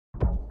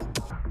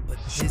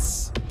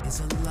This is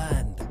a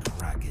land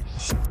kraken.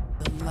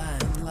 The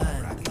land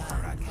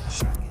kraken.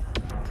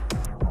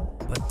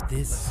 But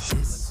this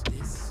is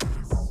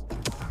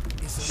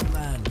a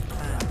land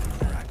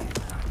kraken.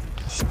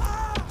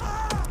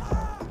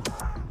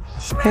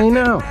 Hey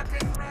now,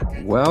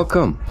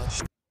 welcome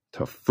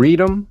to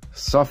Freedom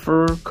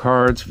Sufferer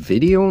Cards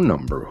video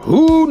number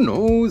who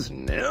knows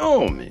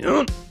now,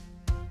 man.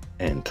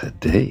 And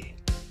today,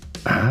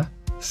 I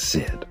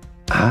said,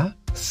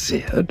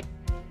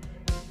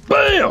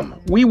 bam!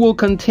 We will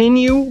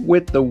continue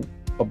with the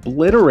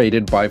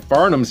Obliterated by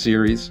Farnum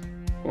series.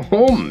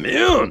 Oh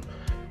man!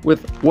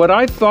 With what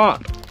I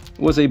thought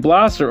was a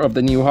blaster of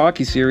the new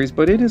hockey series,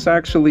 but it is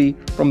actually,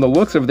 from the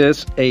looks of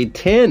this, a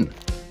tin.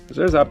 Because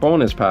there's that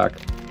bonus pack.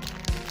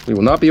 We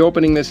will not be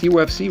opening this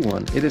UFC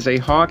one. It is a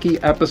hockey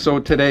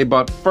episode today,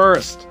 but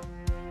first,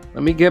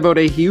 let me give out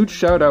a huge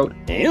shout out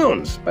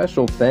and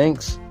special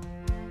thanks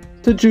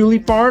to Julie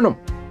Farnum.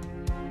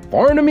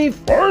 Farnumy,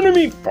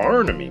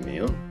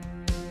 man.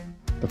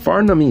 The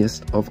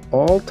Farnumiest of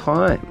all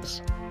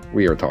times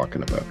we are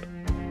talking about.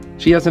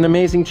 She has an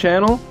amazing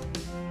channel.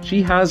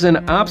 She has an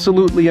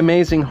absolutely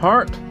amazing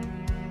heart.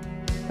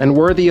 And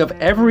worthy of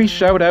every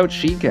shout out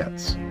she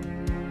gets.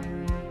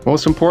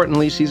 Most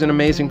importantly, she's an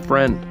amazing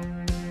friend.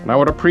 And I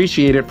would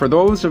appreciate it for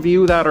those of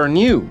you that are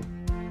new,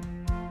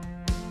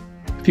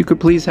 if you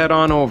could please head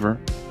on over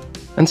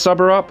and sub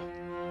her up.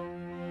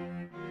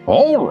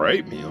 All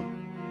right,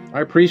 man.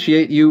 I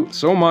appreciate you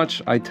so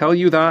much. I tell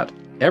you that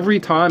every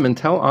time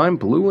until I'm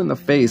blue in the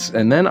face,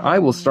 and then I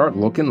will start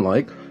looking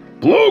like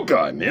Blue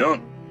Guy,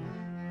 man.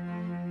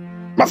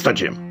 Master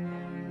Jim.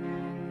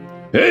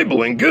 Hey,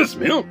 Blinkus,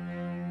 man.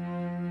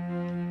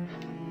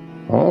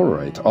 All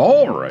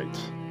right.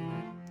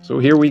 So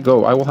here we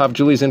go. I will have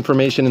Julie's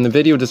information in the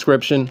video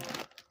description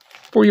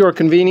for your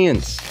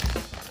convenience.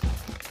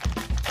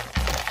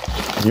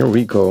 And here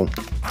we go.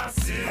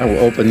 I will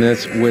open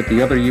this with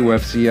the other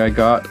UFC I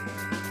got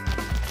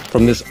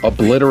from this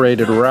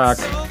Obliterated rack.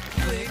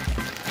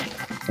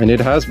 And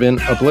it has been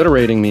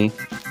obliterating me.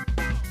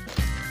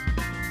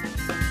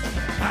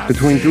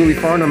 Between Julie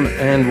Farnum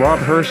and Rob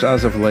Hirsch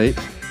as of late.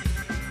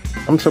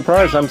 I'm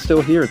surprised I'm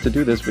still here to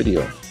do this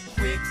video.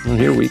 And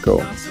here we go.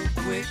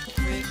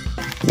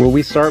 Will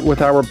we start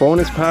with our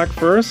bonus pack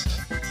first?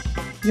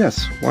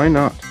 Yes, why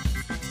not?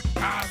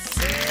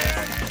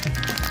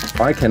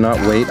 I cannot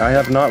wait. I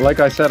have not, like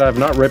I said, I have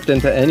not ripped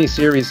into any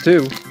Series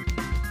 2.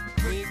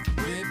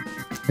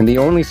 And the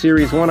only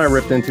Series 1 I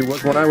ripped into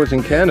was when I was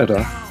in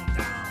Canada.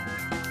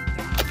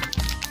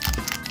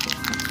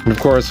 And of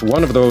course,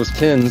 one of those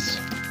tins,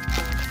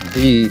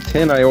 the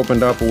tin I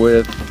opened up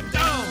with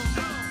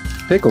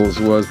pickles,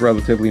 was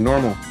relatively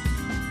normal.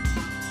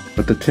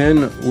 But the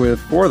tin with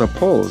For the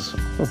Pulls,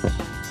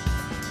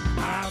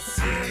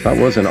 that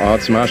was an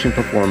odd smashing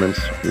performance,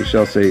 we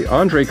shall say.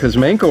 Andrei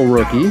Kuzmenko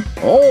rookie.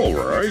 All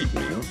right,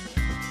 man.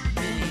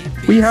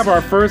 We have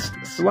our first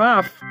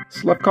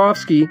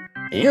Slavkovsky,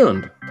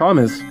 and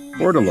Thomas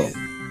Bordeleau.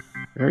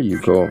 There you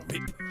go.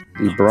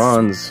 The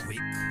bronze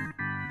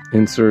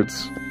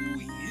inserts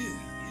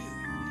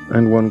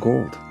and one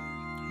gold.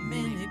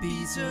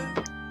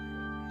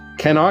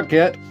 Cannot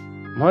get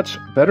much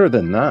better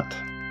than that.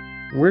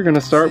 We're going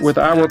to start with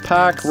our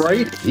pack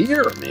right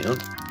here, man.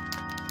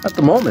 At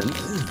the moment,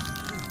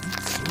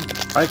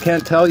 I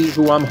can't tell you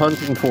who I'm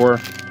hunting for,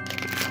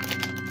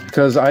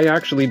 because I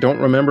actually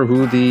don't remember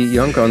who the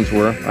Young Guns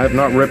were. I have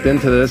not ripped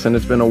into this, and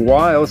it's been a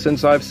while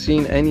since I've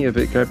seen any of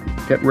it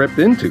get ripped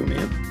into,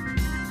 man.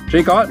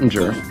 Jake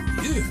Ottinger,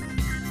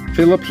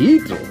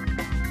 Filipito,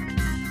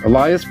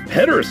 Elias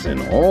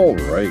Pettersson, all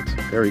right,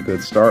 very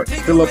good start.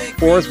 Philip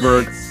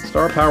Forsberg,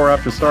 star power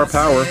after star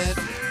power.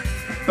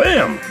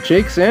 Bam!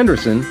 Jake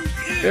Sanderson,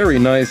 very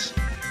nice.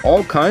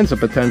 All kinds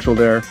of potential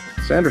there.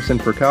 Sanderson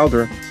for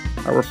Calder.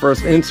 Our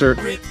first insert,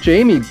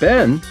 Jamie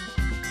Benn,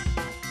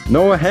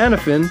 Noah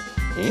Hannafin,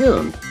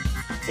 and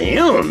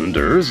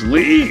Anders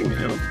Lee.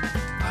 Man.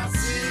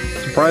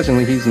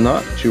 Surprisingly, he's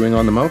not chewing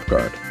on the mouth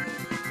guard,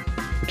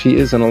 which he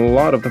is in a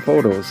lot of the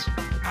photos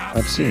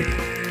I've seen.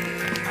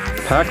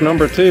 Pack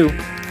number 2.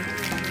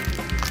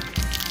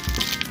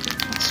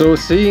 So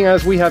seeing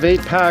as we have 8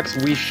 packs,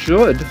 we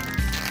should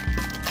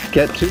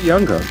get 2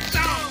 Young Guns.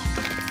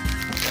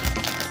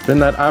 Then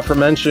that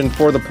aforementioned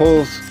For the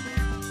Pulls,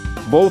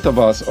 both of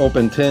us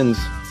opened tins.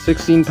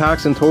 16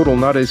 packs in total,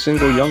 not a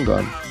single Young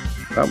Gun.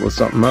 That was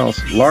something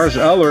else. Lars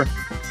Eller,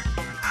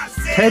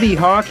 Teddy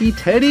Hockey,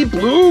 Teddy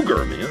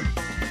Bluger, man.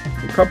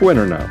 The Cup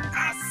winner now.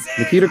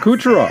 Nikita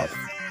Kucherov.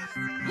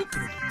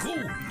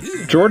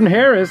 Jordan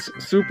Harris,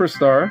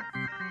 Superstar,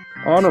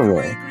 on a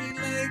roll.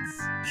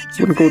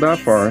 Wouldn't go that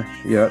far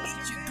yet,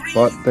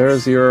 but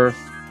there's your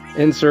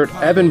insert.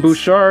 Evan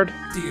Bouchard,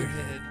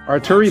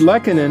 Arturi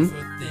Lehkonen,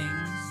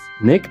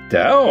 Nick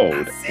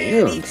Dowd,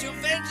 and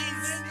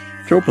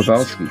Joe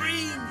Pavelski.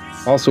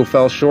 Also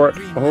fell short.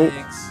 Oh,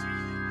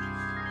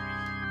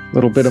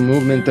 little bit of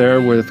movement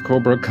there with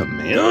Cobra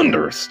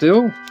Commander.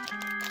 Still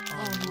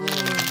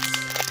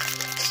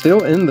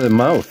in the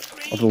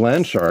mouth of the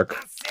land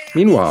shark.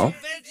 Meanwhile,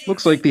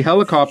 Looks like the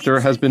helicopter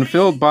has been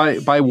filled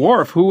by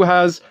Worf, who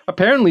has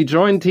apparently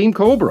joined Team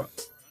Cobra.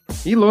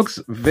 He looks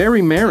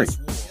very merry.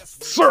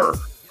 Sir,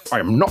 I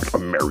am not a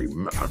merry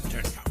man.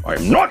 I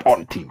am not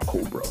on Team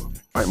Cobra.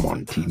 I'm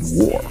on Team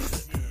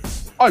Worf.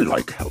 I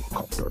like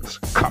helicopters,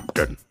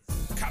 Captain.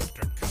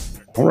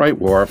 All right,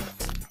 Worf.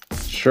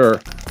 Sure.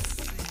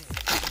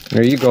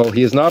 There you go.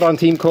 He is not on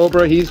Team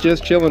Cobra. He's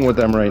just chilling with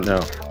them right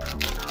now.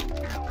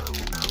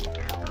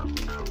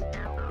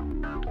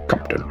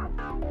 Captain.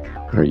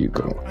 There you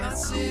go.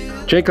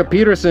 Jacob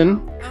Peterson.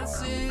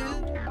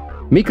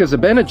 Mika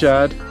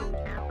Zibanejad.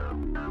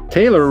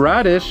 Taylor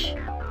Radish.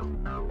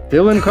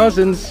 Dylan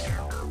Cousins.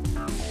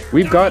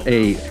 We've got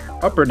a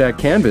upper deck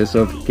canvas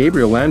of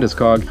Gabriel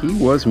Landeskog. He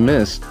was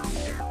missed.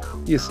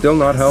 He is still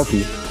not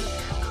healthy.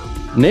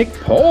 Nick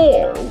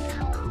Paul.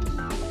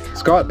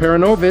 Scott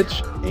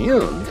Paranovich.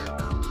 And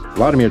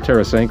Vladimir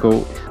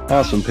Tarasenko.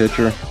 Awesome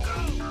pitcher.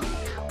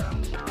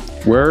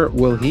 Where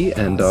will he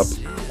end up?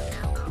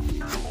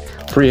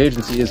 Free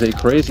agency is a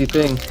crazy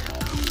thing.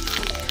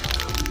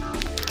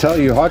 I tell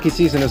you, hockey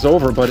season is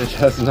over, but it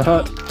has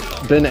not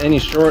been any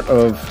short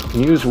of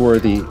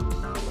newsworthy.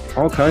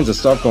 All kinds of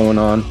stuff going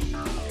on.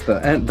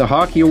 The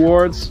hockey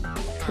awards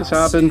just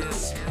happened.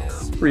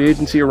 Free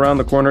agency around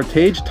the corner.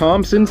 Tage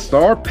Thompson,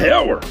 star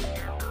power.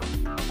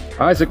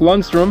 Isaac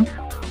Lundstrom.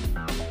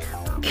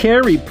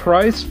 Carey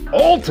Price,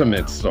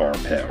 ultimate star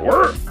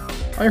power.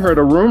 I heard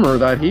a rumor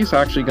that he's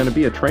actually going to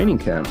be at training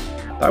camp.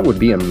 That would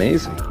be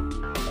amazing.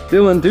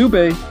 Dylan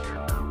Dubé.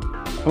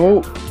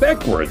 Oh,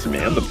 Backwards,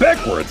 man. The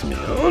backwards,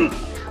 man.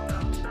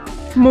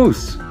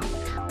 Moose.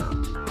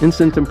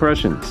 Instant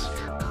impressions.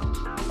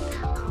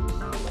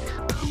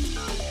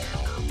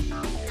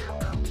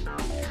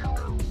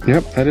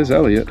 Yep, that is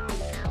Elliot.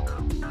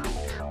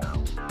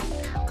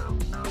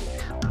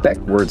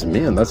 Backwards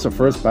man. That's the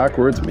first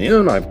backwards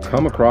man I've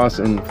come across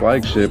in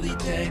Flagship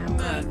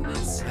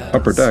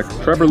Upper Deck.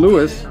 Trevor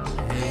Lewis,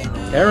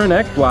 Aaron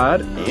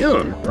Ekblad,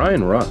 and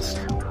Brian Rust.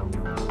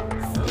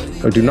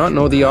 I do not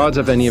know the odds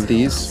of any of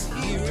these.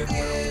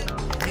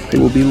 They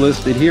will be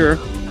listed here,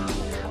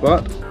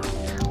 but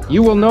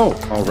you will know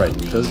already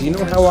because you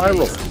know how I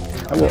roll.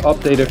 I will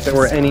update if there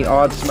were any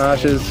odd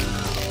smashes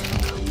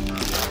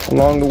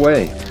along the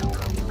way.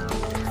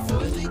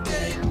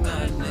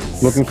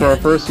 Looking for our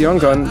first young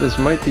gun. This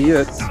might be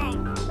it.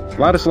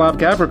 Vladislav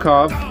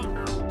Gavrikov,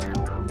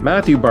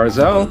 Matthew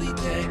Barzell,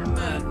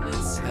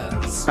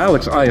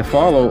 Alex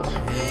Iafallo.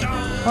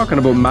 Talking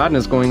about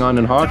madness going on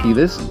in hockey.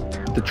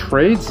 The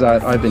trades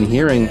that I've been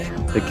hearing,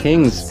 the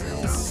Kings.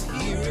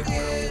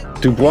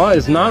 Dubois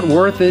is not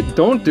worth it.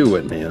 Don't do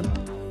it, man.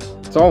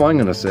 That's all I'm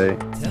gonna say.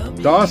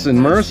 Dawson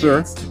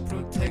Mercer.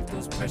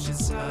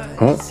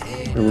 Oh,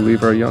 here we'll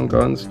leave our young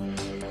guns.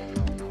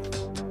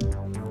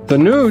 The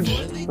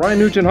Nuge. Ryan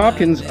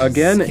Nugent-Hopkins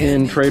again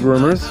in trade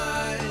rumors.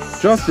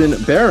 Justin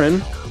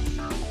Barron.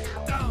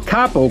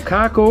 Capo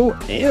Caco.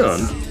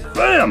 And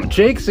bam!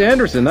 Jake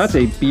Sanderson. That's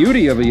a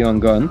beauty of a young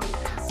gun.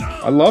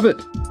 I love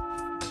it.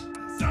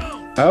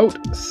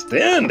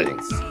 Outstanding.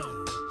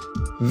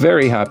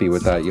 Very happy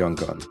with that young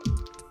gun.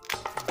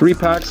 3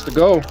 packs to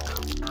go.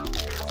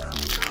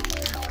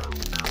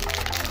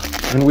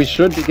 And we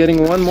should be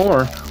getting one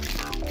more.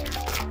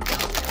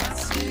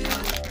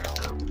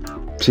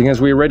 Seeing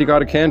as we already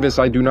got a canvas,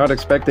 I do not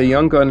expect a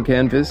young gun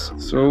canvas,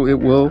 so it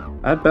will,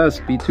 at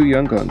best, be 2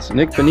 young guns.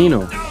 Nick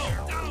Bonino.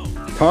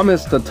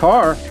 Thomas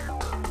Tatar.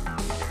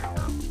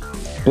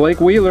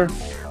 Blake Wheeler.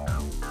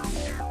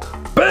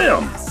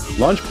 Bam!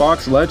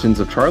 Lunchbox Legends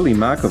of Charlie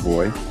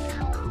McAvoy.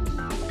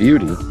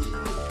 Beauty.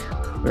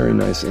 Very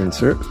nice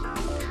insert.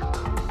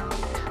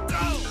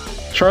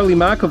 Charlie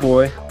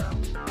McAvoy.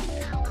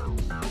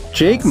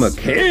 Jake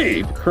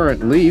McCabe,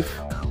 current Leaf.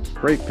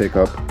 Great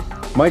pickup.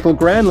 Michael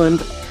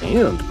Granlund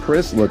and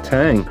Chris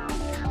Letang.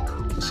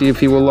 We'll see if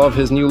he will love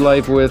his new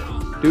life with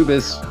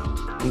Dubas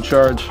in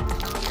charge.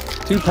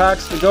 2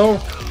 packs to go.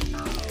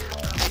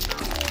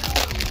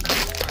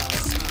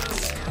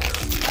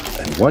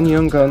 And 1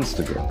 young guns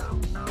to go.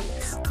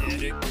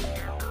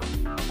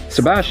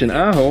 Sebastian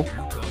Aho,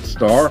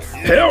 star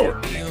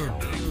power.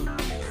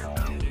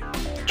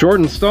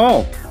 Jordan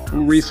Stahl,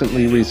 who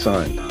recently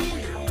re-signed.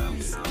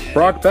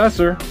 Brock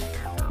Besser.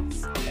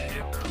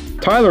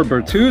 Tyler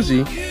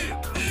Bertuzzi.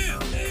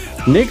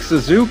 Nick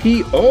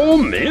Suzuki. Oh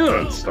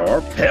man, star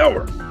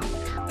power.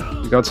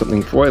 We got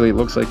something foily.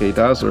 Looks like a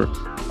Dazzler.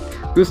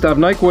 Gustav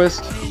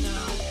Nyquist.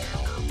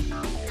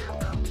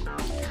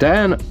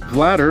 Dan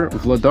Vladar,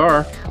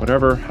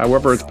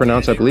 however it's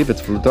pronounced, I believe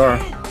it's Vladar.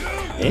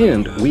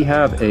 And we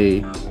have a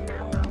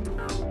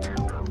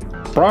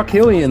Brock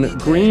Hillian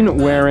green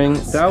wearing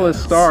Dallas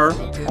Star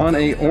on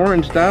a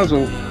orange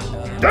Dazzle.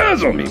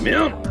 Dazzle me,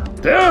 man.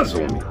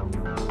 Dazzle me.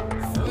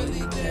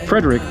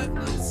 Frederick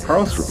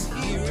Karlstrom.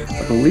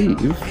 I believe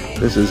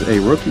this is a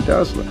rookie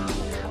Dazzler.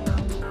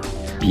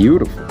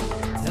 Beautiful.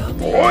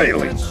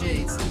 Oily.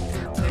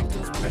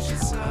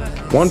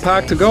 1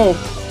 pack to go.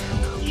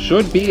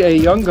 Should be a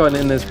young gun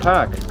in this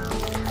pack.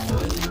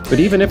 But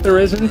even if there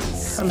isn't,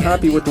 I'm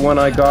happy with the one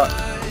I got.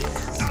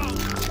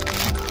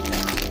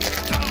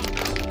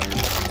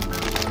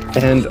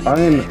 And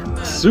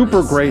I'm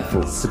super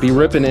grateful to be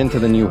ripping into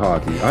the new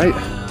hockey.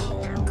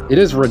 It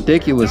is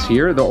ridiculous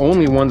here. The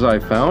only ones I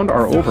found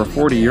are over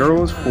 40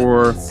 euros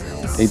for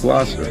a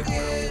blaster.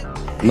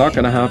 Not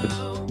gonna happen.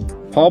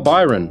 Paul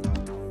Byron.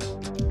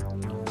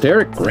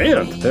 Derek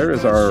Grant. There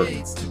is our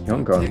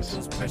Young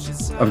Guns.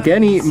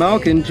 Evgeny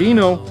Malkin,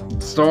 Gino,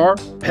 Star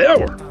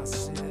Power.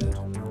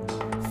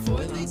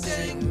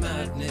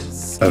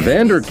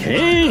 Evander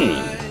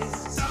Kane.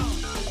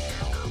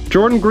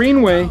 Jordan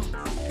Greenway.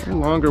 No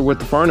longer with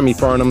the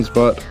Farnums,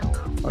 but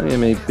I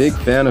am a big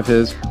fan of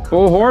his.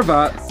 Bo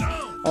Horvat.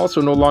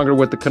 Also no longer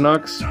with the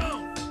Canucks.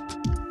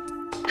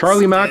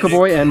 Charlie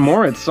McAvoy and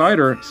Moritz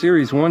Seider,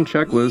 Series 1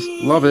 checklist.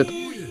 Love it.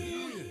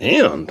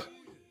 And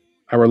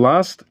our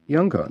last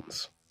Young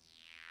Guns.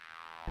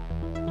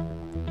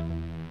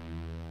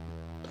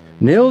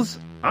 Nils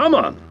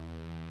Aman.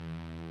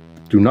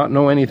 Do not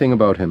know anything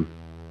about him.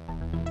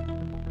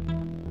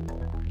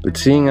 But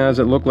seeing as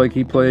it looked like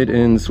he played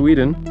in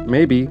Sweden,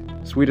 maybe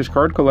Swedish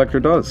Card Collector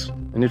does.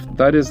 And if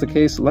that is the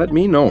case, let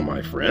me know,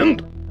 my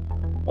friend.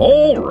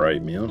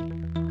 Alright, man.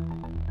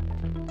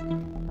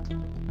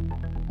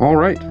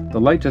 Alright,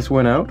 the light just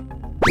went out.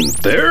 And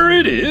there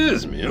it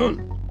is,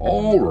 man.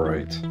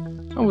 Alright.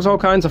 That was all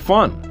kinds of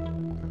fun.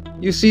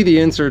 You see the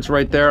inserts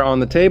right there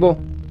on the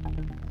table.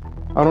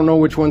 I don't know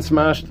which one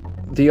smashed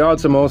the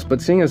odds the most,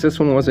 but seeing as this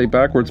one was a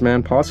backwards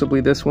man,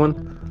 possibly this one.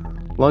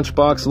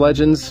 Lunchbox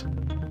Legends.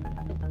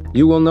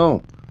 You will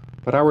know.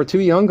 But our two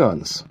Young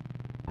Guns.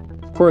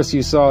 Of course,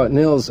 you saw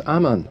Nils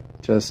Aman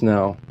just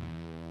now.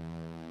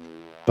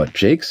 But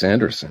Jake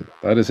Sanderson,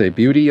 that is a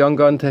beauty Young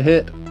Gun to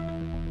hit.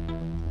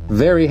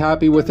 Very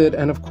happy with it,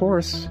 and of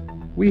course,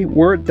 we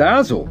were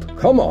dazzled.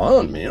 Come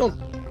on, man.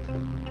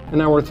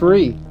 And our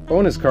 3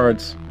 bonus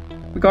cards.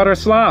 We got our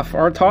Slav,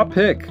 our top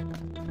pick.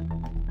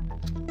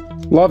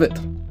 Love it.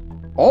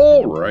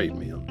 All right,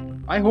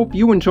 man. I hope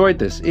you enjoyed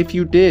this. If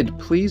you did,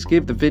 please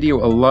give the video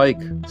a like.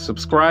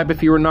 Subscribe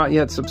if you are not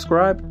yet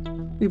subscribed.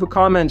 Leave a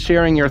comment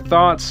sharing your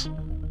thoughts.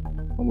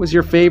 What was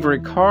your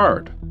favorite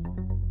card?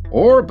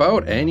 Or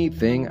about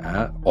anything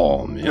at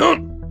all,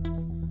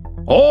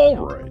 man. All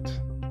right.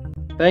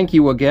 Thank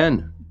you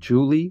again,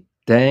 Julie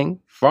Dang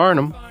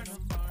Farnum.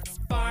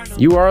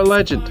 You are a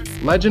legend.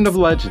 Legend of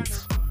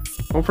legends.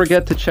 Don't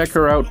forget to check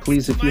her out,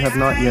 please, if you have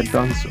not yet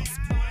done so.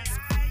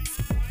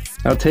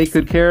 Now take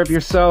good care of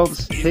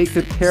yourselves. Take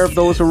good care of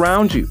those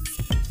around you.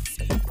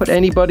 Don't put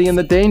anybody in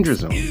the danger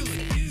zone.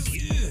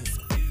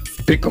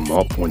 Pick them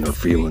up when they're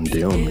feeling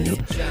down,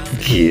 man.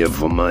 Give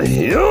them a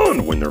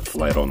hand when they're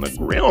flat on the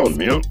ground,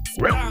 man.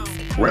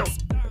 Ground.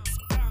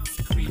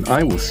 And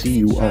I will see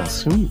you all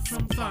soon.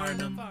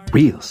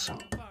 Real soon.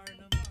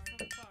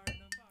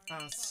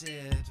 I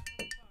said,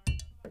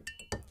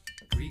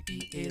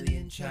 creepy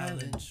alien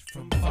challenge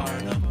from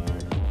Farnum.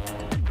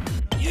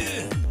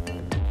 Yeah.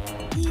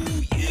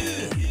 Ooh,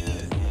 yeah.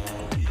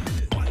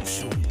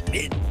 What's your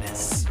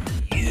business?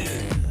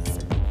 Yeah.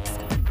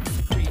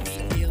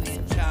 Creepy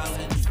alien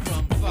challenge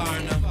from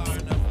Farnum.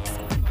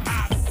 I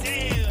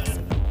said,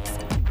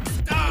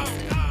 down.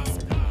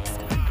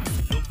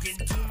 Look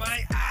into my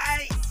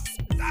eyes.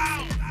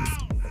 Down.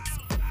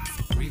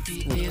 Creepy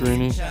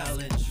alien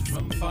challenge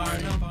from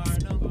Farnum.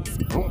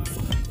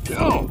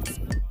 Down.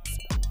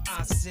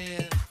 I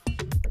said.